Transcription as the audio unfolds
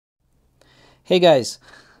Hey guys,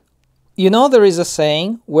 you know there is a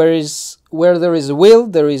saying, where there is a will,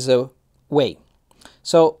 there is a way.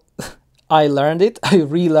 So I learned it, I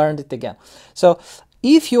relearned it again. So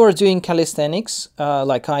if you are doing calisthenics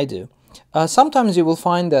like I do, sometimes you will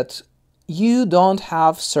find that you don't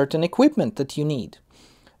have certain equipment that you need.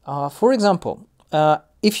 For example,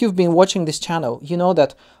 if you've been watching this channel, you know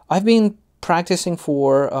that I've been practicing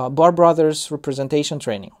for Bar Brothers representation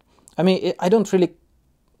training. I mean, I don't really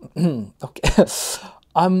okay.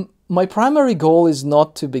 My primary goal is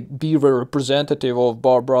not to be a representative of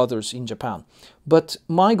Bar Brothers in Japan, but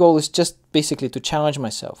my goal is just basically to challenge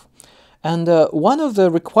myself. And one of the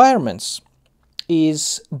requirements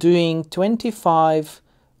is doing 25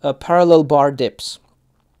 parallel bar dips,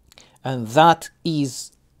 and that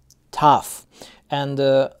is tough. And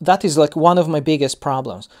that is like one of my biggest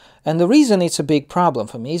problems. And the reason it's a big problem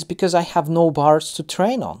for me is because I have no bars to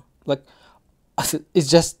train on. Like, it's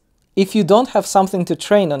just, if you don't have something to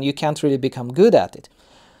train on, you can't really become good at it.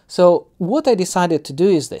 So what I decided to do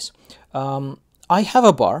is this. I have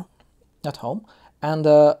a bar at home, and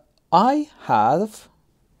I have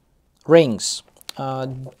rings,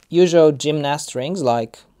 usual gymnast rings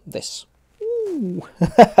like this.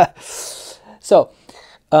 So,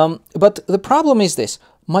 but the problem is this.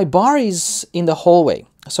 My bar is in the hallway.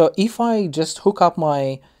 So if I just hook up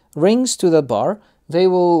my rings to the bar, they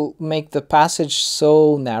will make the passage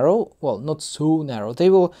so narrow. Well, not so narrow. They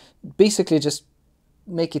will basically just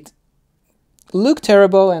make it look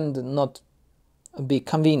terrible and not be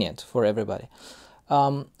convenient for everybody.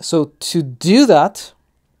 So to do that,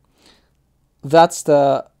 that's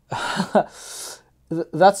the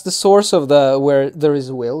that's the source of the where there is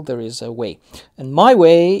a will, there is a way. And my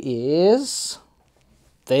way is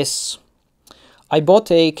this. I bought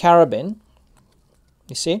a carabin,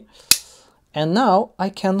 you see? And now I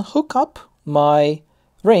can hook up my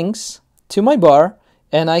rings to my bar,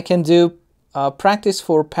 and I can do practice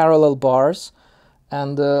for parallel bars,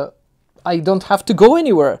 and I don't have to go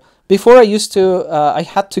anywhere. Before I used to, I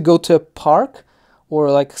had to go to a park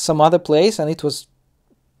or like some other place, and it was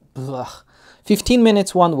 15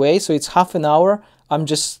 minutes one way, so it's half an hour. I'm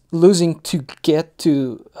just losing to get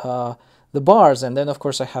to the bars, and then of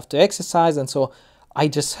course I have to exercise, and so I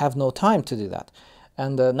just have no time to do that.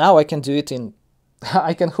 And now I can do it in,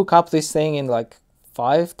 I can hook up this thing in like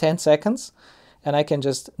 5-10 seconds, and I can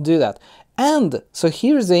just do that. And so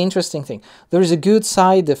here's the interesting thing. There is a good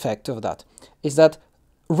side effect of that, is that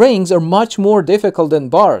rings are much more difficult than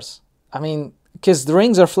bars. I mean, because the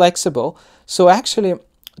rings are flexible, so actually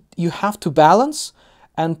you have to balance,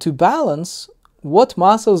 and to balance, what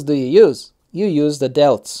muscles do you use? You use the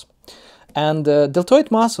delts. And deltoid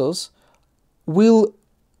muscles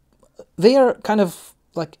they are kind of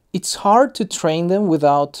like, it's hard to train them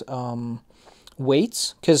without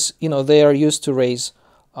weights, because you know they are used to raise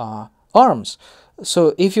arms.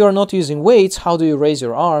 So if you are not using weights, how do you raise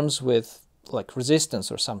your arms with like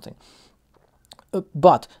resistance or something?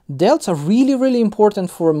 But delts are really, really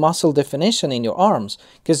important for muscle definition in your arms,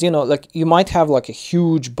 because you know, like, you might have like a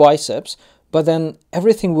huge biceps, but then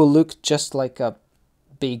everything will look just like a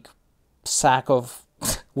big sack of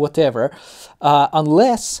whatever,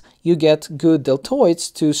 unless you get good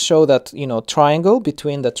deltoids to show that, you know, triangle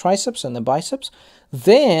between the triceps and the biceps.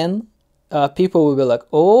 Then people will be like,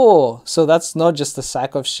 oh, so that's not just a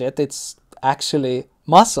sack of shit, it's actually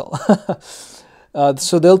muscle.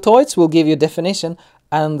 So deltoids will give you definition,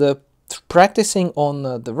 and practicing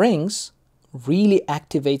on the rings really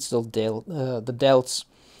activates the delts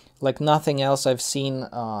like nothing else I've seen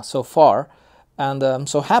so far. And I'm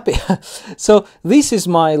so happy. So this is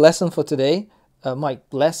my lesson for today. My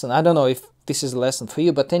lesson, I don't know if this is a lesson for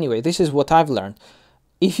you, but anyway, this is what I've learned.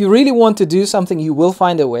 If you really want to do something, you will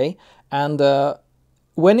find a way. And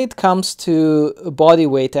when it comes to body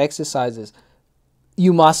weight exercises,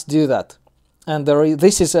 you must do that. And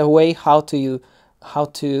this is a way how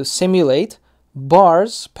to simulate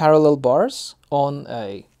bars, parallel bars, on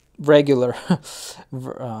a regular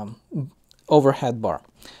overhead bar.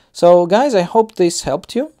 So guys, I hope this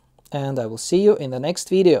helped you, and I will see you in the next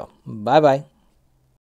video. Bye bye.